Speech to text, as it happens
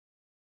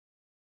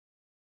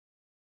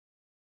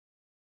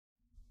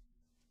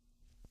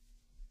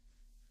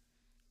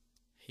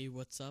Hey,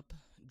 what's up,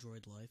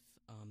 Droid Life?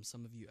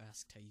 Some of you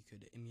asked how you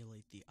could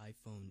emulate the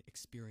iPhone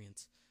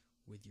experience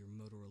with your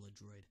Motorola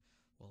Droid.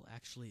 Well,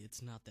 actually, it's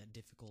not that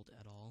difficult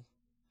at all.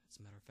 As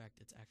a matter of fact,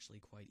 it's actually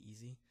quite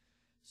easy.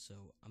 So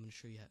I'm going to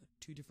show you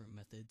two different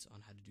methods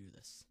on how to do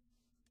this.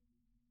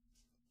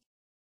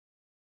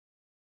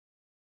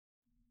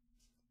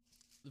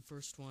 The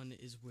first one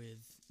is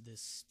with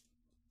this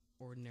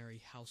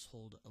ordinary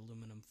household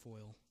aluminum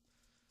foil.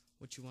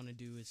 What you want to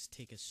do is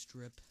take a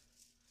strip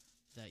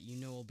that you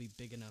know will be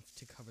big enough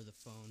to cover the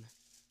phone.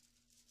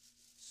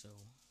 So,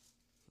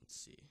 let's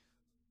see.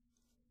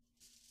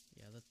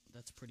 Yeah,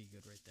 that's pretty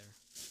good right there.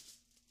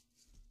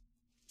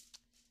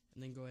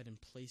 And then go ahead and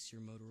place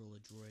your Motorola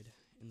Droid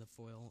in the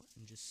foil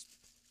and just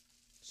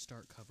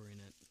start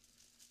covering it.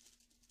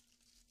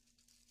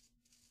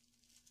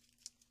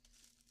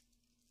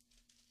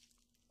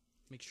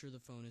 Make sure the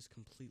phone is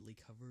completely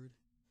covered.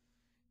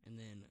 And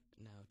then,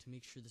 now, to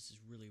make sure this is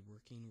really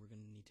working, we're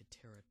going to need to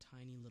tear a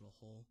tiny little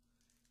hole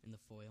in the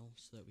foil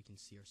so that we can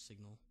see our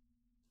signal.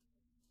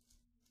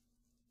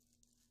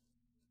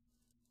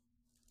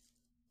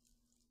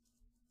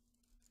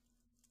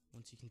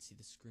 Once you can see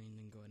the screen,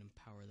 then go ahead and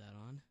power that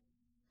on.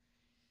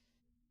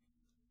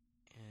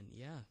 And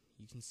yeah,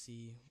 you can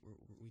see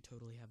we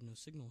totally have no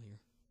signal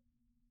here.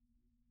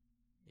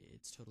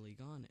 It's totally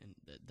gone, and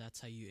that's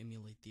how you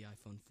emulate the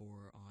iPhone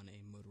 4 on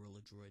a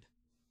Motorola Droid.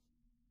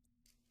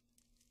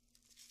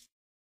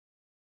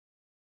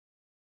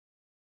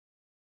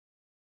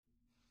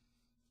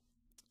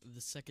 The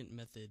second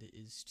method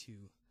is to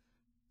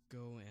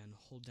go and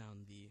hold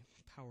down the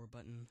power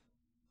button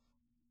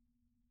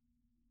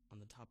on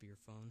the top of your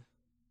phone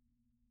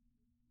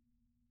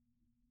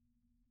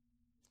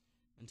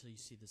until you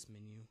see this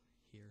menu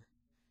here.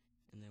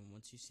 And then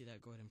once you see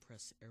that, go ahead and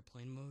press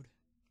airplane mode.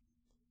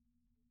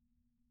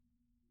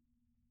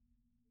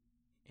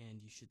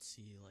 And you should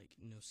see like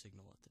no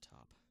signal at the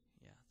top.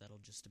 Yeah, that'll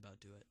just about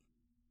do it.